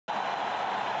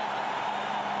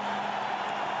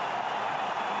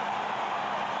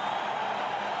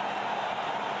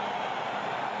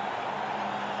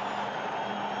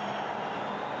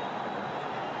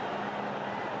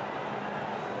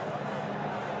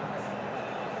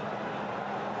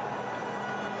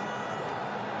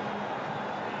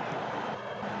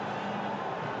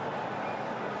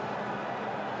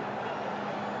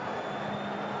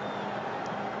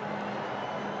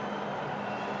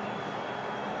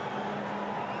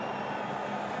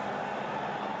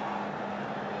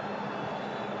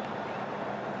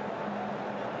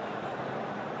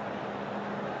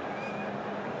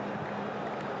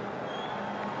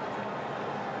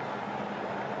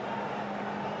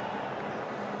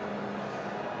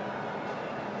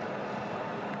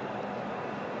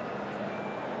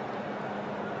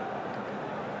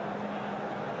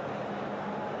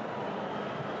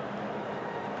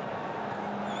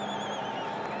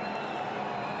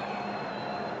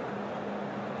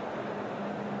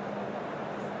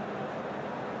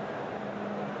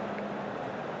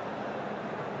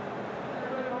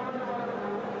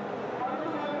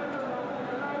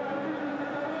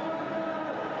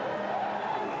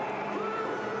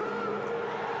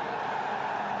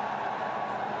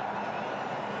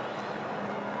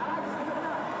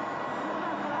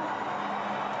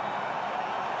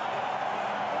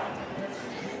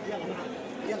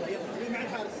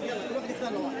يلا كل واحد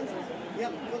يختار له واحد.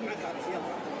 يلا خذ معك حارس. يلا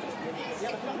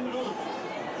يلا كل واحد معه واحد.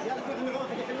 يلا كل واحد معه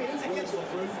واحد يا حلوين. امسك يده.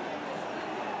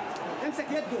 امسك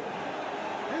يده.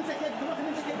 امسك يده. واحد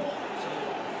امسك يده واحد.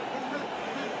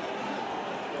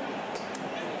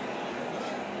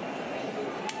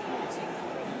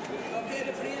 Okay,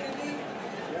 referee ready?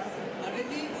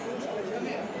 Ready? Come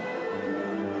here.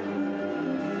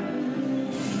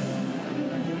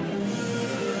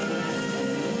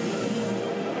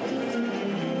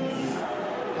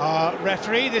 Our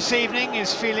referee this evening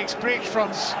is Felix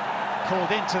Brichfrons,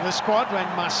 called into the squad when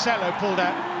Marcelo pulled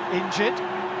out injured.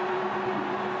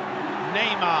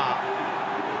 Neymar.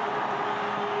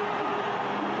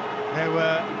 There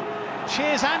were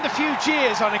cheers and a few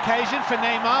jeers on occasion for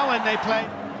Neymar when they played.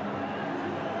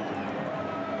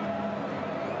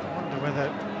 I wonder whether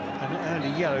an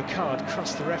early yellow card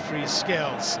crossed the referee's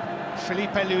skills.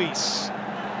 Felipe Luis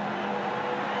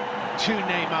to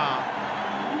Neymar.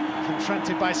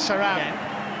 Confronted by Sarabia.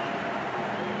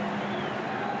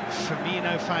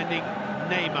 Firmino finding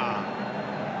Neymar.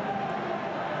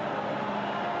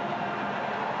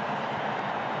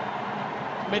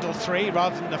 Middle three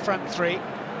rather than the front three.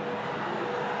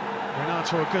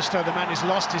 Renato Augusto, the man who's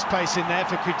lost his place in there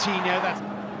for Coutinho. That's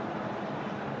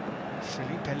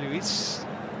Felipe Luis.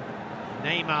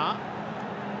 Neymar.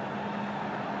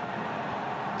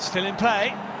 Still in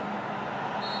play.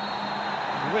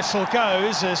 The whistle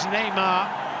goes as Neymar,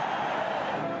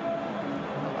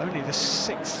 only the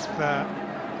 6th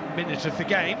minute of the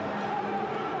game.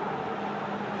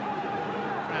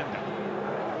 And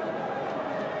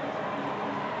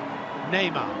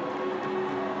Neymar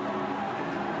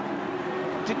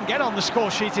didn't get on the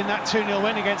score sheet in that 2-0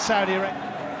 win against Saudi Arabia.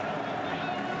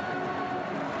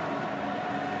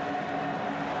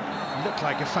 Looked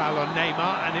like a foul on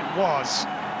Neymar, and it was.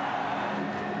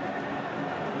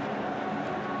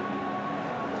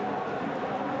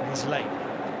 He's late.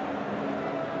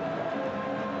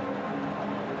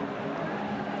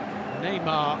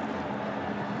 Neymar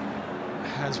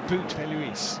has booted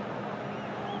Luis.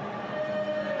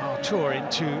 Artur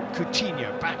into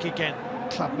Coutinho, back again,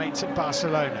 club mates at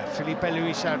Barcelona. Felipe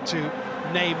Luis out to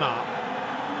Neymar.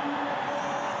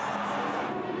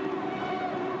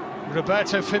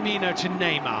 Roberto Firmino to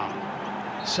Neymar.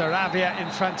 Sarabia in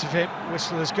front of him,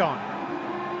 whistle has gone.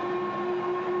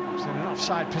 He's in an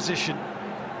offside position.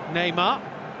 Neymar,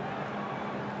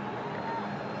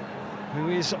 who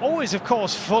is always, of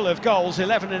course, full of goals,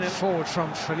 11 and forward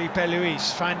from Felipe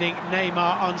Luis, finding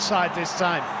Neymar onside this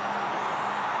time.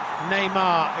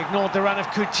 Neymar ignored the run of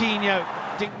Coutinho.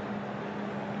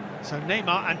 So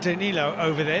Neymar and Danilo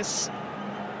over this,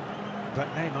 but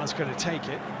Neymar's going to take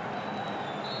it.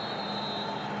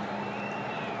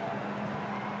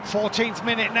 14th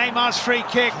minute, Neymar's free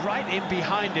kick, right in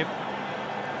behind him.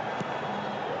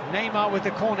 Neymar with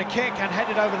the corner kick and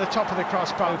headed over the top of the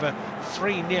crossbar, over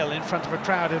 3-0 in front of a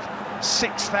crowd of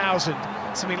 6,000.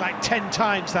 Something like 10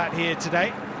 times that here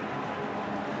today.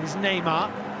 Is Neymar.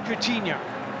 Coutinho.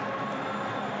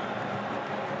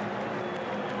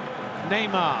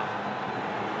 Neymar.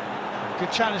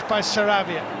 Good challenge by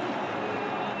Sarabia.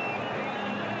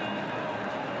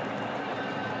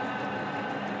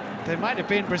 They might have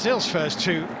been Brazil's first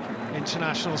two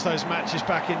internationals, those matches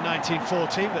back in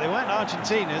 1914, but they weren't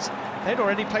Argentina's. They'd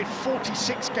already played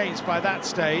 46 games by that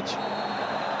stage.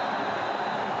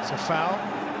 It's a foul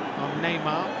on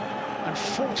Neymar, and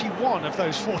 41 of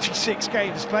those 46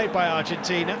 games played by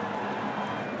Argentina.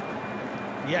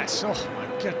 Yes, oh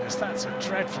my goodness, that's a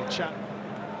dreadful challenge.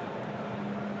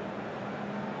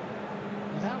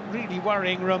 Without really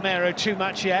worrying Romero too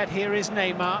much yet, here is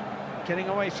Neymar, getting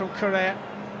away from Correa.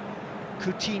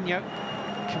 Coutinho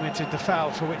committed the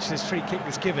foul for which this free kick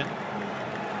was given.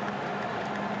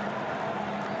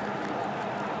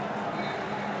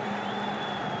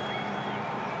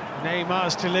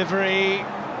 Neymar's delivery.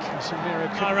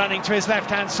 Casemiro running to his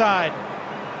left-hand side.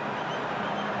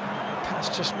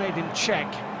 Pass just made him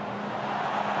check.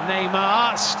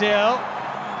 Neymar still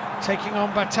taking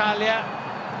on Battaglia.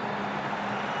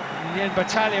 In the end,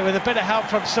 Battaglia with a bit of help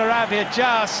from Sarabia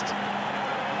just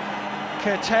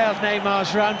curtailed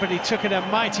Neymar's run, but he took it a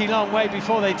mighty long way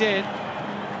before they did.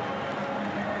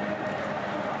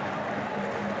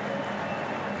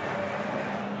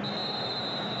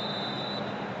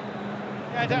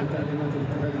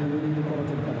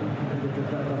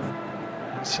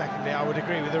 And secondly, I would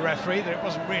agree with the referee that it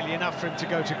wasn't really enough for him to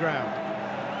go to ground.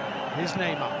 Here's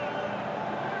Neymar.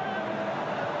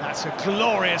 That's a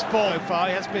glorious ball so far.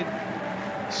 He has been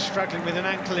struggling with an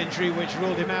ankle injury which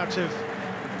ruled him out of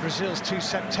Brazil's 2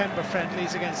 September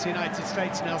friendlies against the United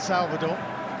States and El Salvador.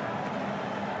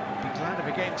 Be glad of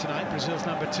a game tonight, Brazil's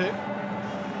number 2.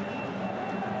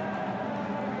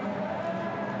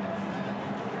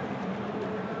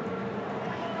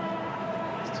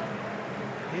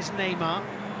 Here's Neymar.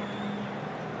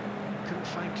 Couldn't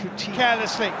find Coutinho.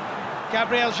 Carelessly.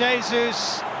 Gabriel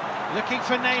Jesus looking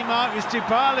for Neymar. It was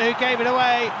Dybala who gave it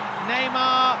away.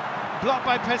 Neymar blocked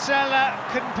by Pezzella.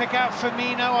 Couldn't pick out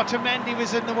Firmino. Otamendi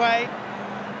was in the way.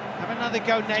 Have another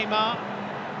go, Neymar.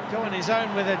 Go on his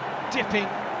own with a dipping,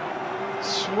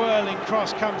 swirling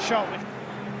cross-come shot. With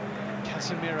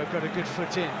Casemiro got a good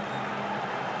foot in.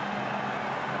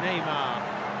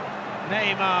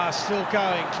 Neymar still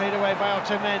going, cleared away by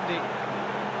Otamendi.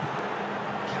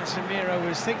 Casemiro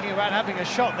was thinking about having a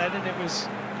shot then, and it was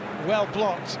well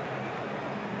blocked.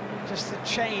 Just the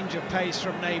change of pace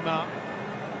from Neymar.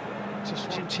 Just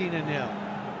Argentina 0.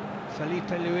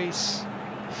 Felipe Luis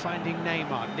finding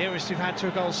Neymar. Nearest we've had to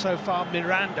a goal so far,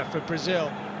 Miranda for Brazil.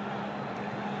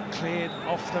 Cleared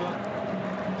off the line.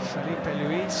 Felipe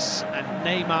Luis and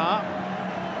Neymar.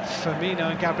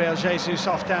 Firmino and Gabriel Jesus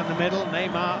off down the middle.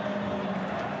 Neymar.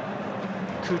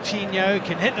 Coutinho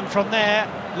can hit them from there.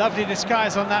 Lovely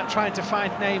disguise on that, trying to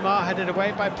find Neymar. Headed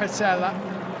away by Pezzella.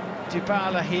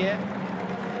 Dybala here.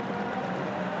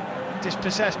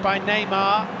 Dispossessed by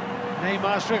Neymar.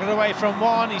 Neymar's wriggled away from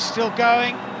one. He's still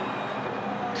going.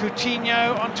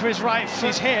 Coutinho onto his right foot,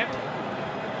 his hip.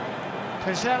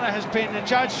 Pezzella has been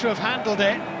adjudged to have handled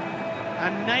it,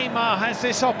 and Neymar has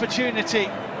this opportunity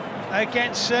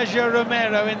against Sergio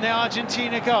Romero in the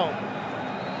Argentina goal.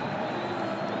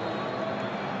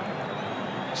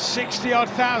 60-odd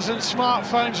thousand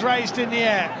smartphones raised in the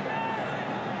air.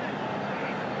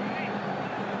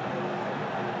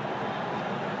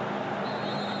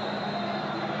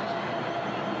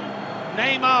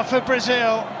 Neymar for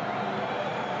Brazil.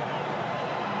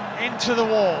 Into the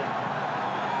wall.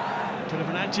 Bit of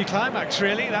an anti-climax,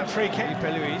 really, that free kick.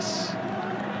 Felipe Luis.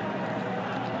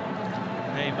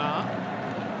 Neymar.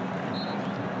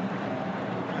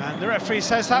 And the referee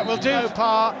says that will do. So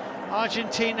far,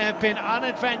 Argentina have been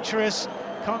unadventurous,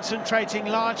 concentrating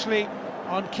largely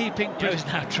on keeping. He's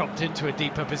now dropped into a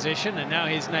deeper position, and now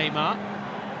here's Neymar.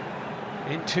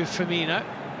 Into Firmino.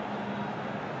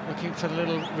 Looking for the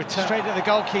little return. Straight at the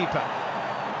goalkeeper.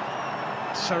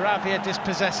 Sarabia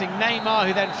dispossessing Neymar,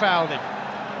 who then fouled him.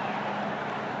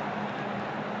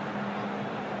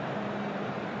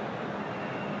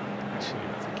 Actually,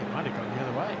 I think it might have gone the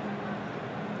other way.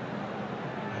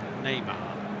 And Neymar.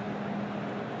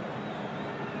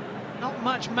 Not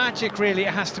much magic, really,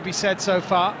 it has to be said so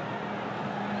far.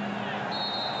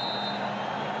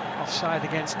 Offside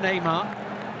against Neymar.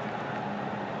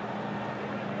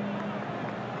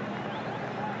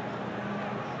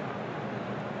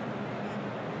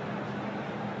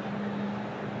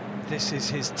 This is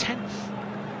his 10th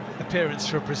appearance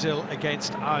for Brazil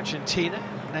against Argentina.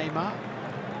 Neymar.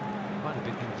 Might have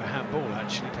been given for handball,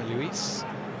 actually, for Luis.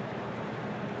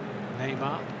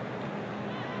 Neymar.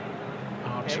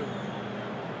 Archer.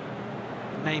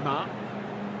 Neymar.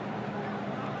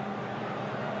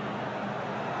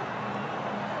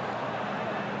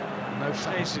 No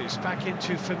Jesus, back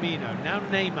into Firmino. Now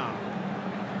Neymar.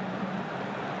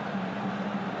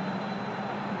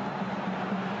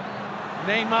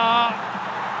 Neymar,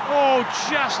 oh,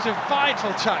 just a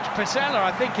vital touch. Pezzella,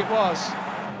 I think it was.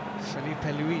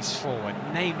 Felipe Luis forward,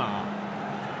 Neymar.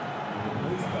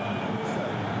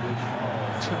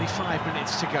 25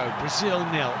 minutes to go, Brazil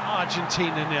 0,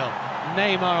 Argentina 0.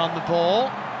 Neymar on the ball.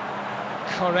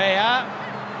 Correa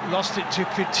lost it to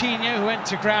Coutinho, who went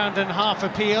to ground and half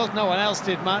appealed. No one else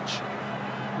did much.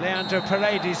 Leandro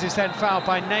Paredes is then fouled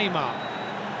by Neymar.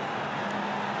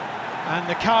 And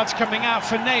the card's coming out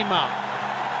for Neymar.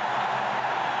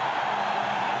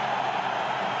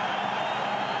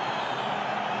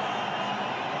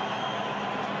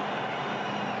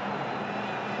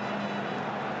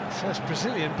 First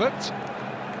Brazilian booked.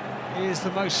 He is the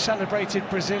most celebrated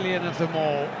Brazilian of them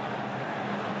all.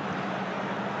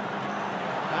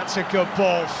 That's a good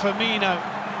ball. Firmino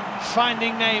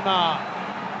finding Neymar.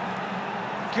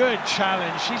 Good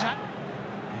challenge.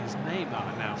 Here's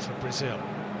Neymar now for Brazil.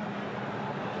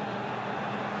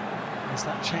 There's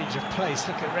that change of place.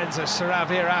 Look at Renzo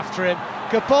Sarabia after him.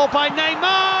 Good ball by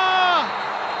Neymar!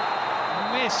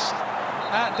 Missed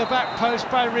at the back post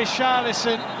by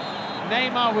Richarlison.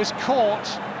 Neymar was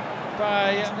caught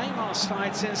by... Neymar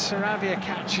slides in, Sarabia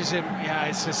catches him. Yeah,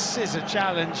 it's a scissor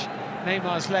challenge.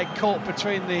 Neymar's leg caught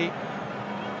between the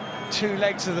two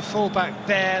legs of the fullback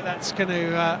there. That's going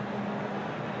to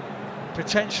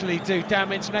potentially do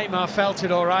damage. Neymar felt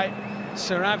it all right.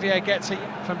 Sarabia gets it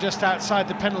from just outside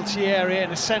the penalty area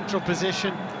in a central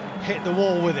position, hit the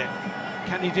wall with it.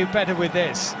 Can he do better with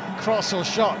this? Cross or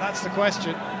shot, that's the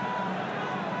question.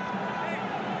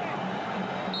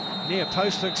 Near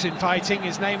post looks inviting.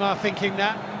 Is Neymar thinking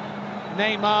that?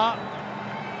 Neymar.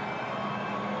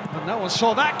 Well, no one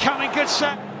saw that coming. Good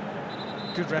set.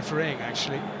 Good refereeing,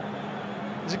 actually.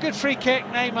 It's a good free kick.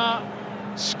 Neymar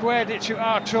squared it to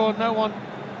Arthur. No one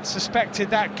suspected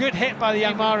that. Good hit by the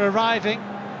Neymar arriving.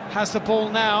 Has the ball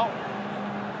now.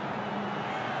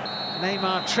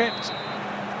 Neymar tripped.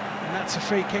 And that's a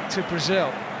free kick to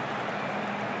Brazil.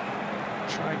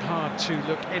 Trying hard to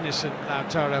look innocent,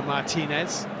 Lautaro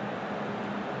Martinez.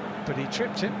 But he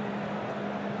tripped him.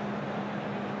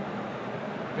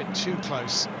 A bit too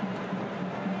close.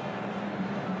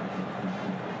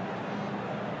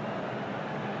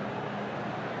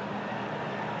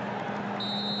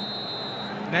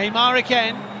 Neymar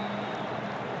again.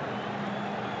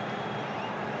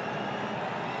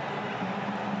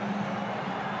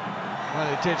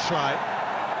 Well, it did fly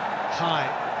high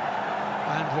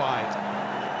and wide.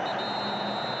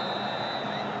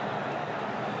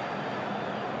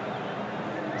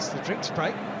 It's the drinks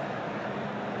break.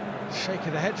 Shake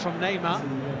of the head from Neymar.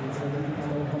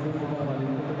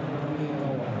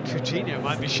 Coutinho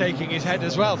might be shaking his head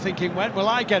as well, thinking, when will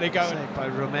I get a go? Saved by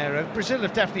Romero. Brazil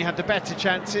have definitely had the better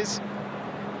chances,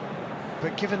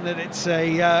 but given that it's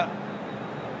a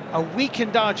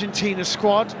weakened Argentina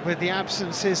squad with the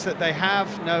absences that they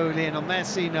have, no Lionel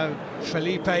Messi, no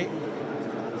Felipe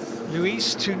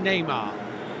Luis to Neymar.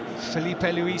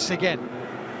 Felipe Luis again.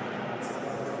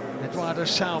 Eduardo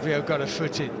Salvio got a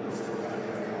foot in.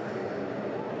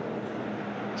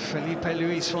 Felipe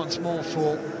Luis once more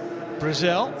for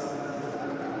Brazil.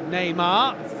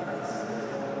 Neymar.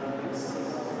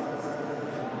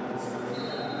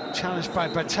 Challenged by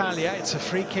Battaglia. It's a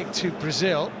free kick to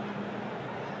Brazil.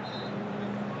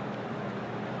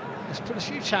 Let's put a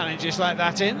few challenges like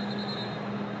that in.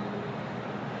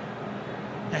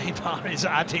 Neymar is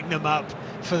adding them up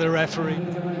for the referee.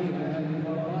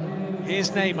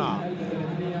 Here's Neymar.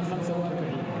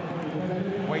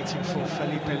 Waiting for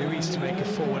Felipe Luis to make a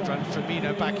forward run.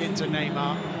 Firmino back into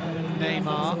Neymar.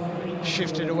 Neymar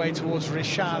shifted away towards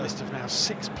Richarlison. Of now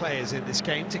 6 players in this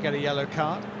game to get a yellow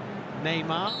card.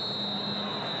 Neymar.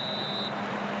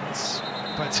 It's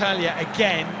Battaglia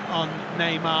again on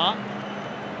Neymar.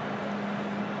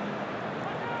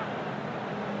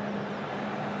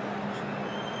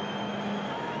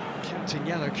 Counting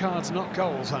yellow cards, not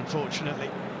goals, unfortunately.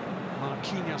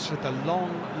 Marquinhos with the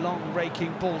long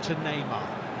raking ball to Neymar.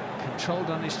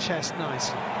 Controlled on his chest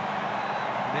nicely.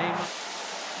 Neymar.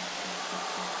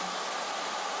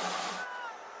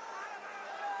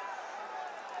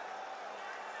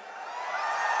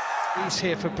 He's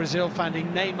here for Brazil, finding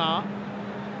Neymar.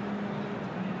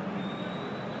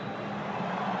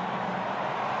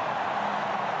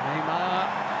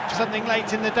 Neymar, something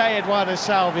late in the day, Eduardo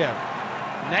Salvio.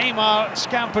 Neymar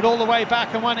scampered all the way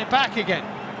back and won it back again.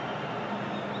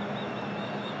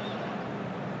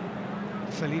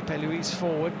 Felipe Luis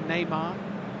forward, Neymar.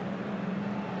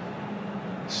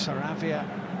 Saravia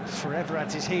forever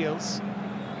at his heels.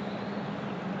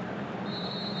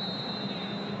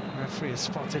 Referee has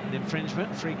spotted an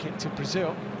infringement, free kick to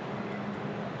Brazil.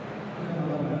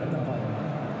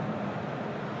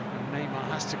 And Neymar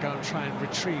has to go and try and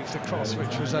retrieve the cross,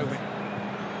 which was over.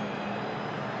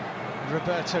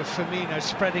 Roberto Firmino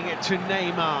spreading it to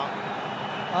Neymar.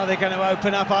 Are they going to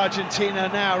open up Argentina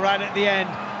now, right at the end?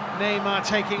 Neymar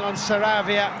taking on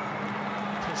Saravia.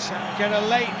 Get a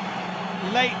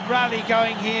late rally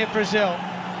going here, Brazil.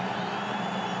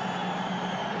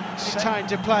 Time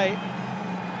to play.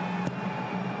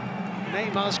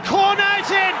 Neymar's corner,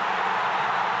 it's in!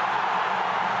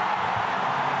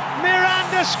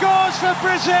 Miranda scores for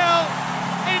Brazil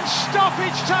in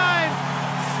stoppage time,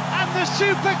 and the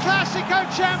SuperClasico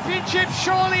championship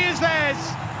surely is theirs.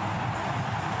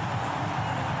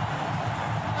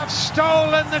 Have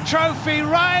stolen the trophy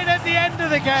right at the end of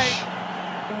the game.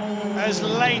 As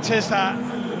late as that.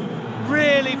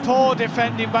 Really poor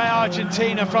defending by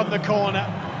Argentina from the corner.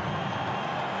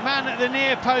 Man at the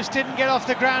near post didn't get off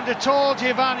the ground at all,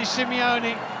 Giovanni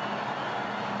Simeone.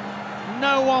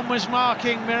 No one was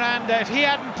marking Miranda. If he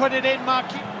hadn't put it in, not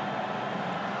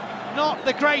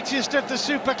the greatest of the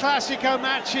SuperClasico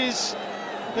matches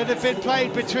that have been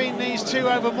played between these two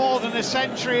over more than a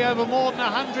century, over more than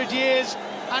 100 years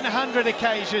and 100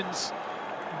 occasions.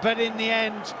 But in the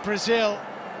end, Brazil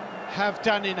have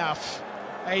done enough.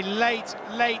 A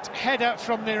late header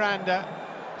from Miranda,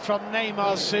 from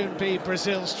Neymar's soon-be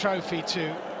Brazil's trophy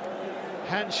too.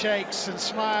 Handshakes and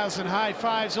smiles and high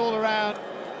fives all around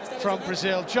from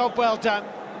Brazil. Job well done.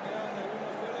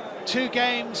 2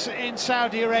 games in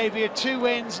Saudi Arabia, 2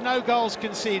 wins, no goals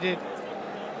conceded.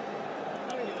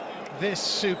 This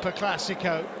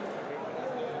SuperClasico.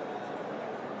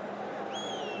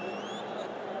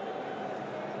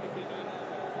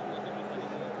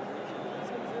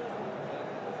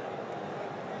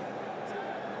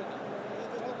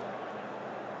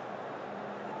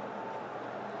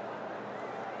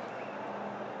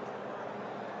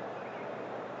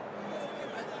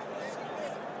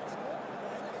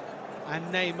 And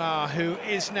Neymar, who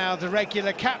is now the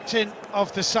regular captain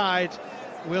of the side,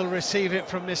 will receive it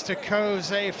from Mr.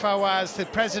 Jose Fawaz, the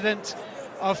president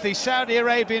of the Saudi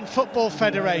Arabian Football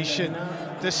Federation.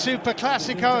 The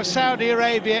SuperClasico of Saudi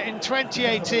Arabia in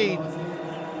 2018.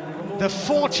 The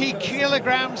 40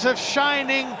 kilograms of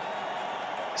shining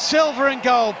silver and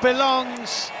gold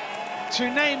belongs to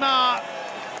Neymar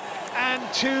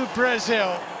and to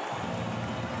Brazil.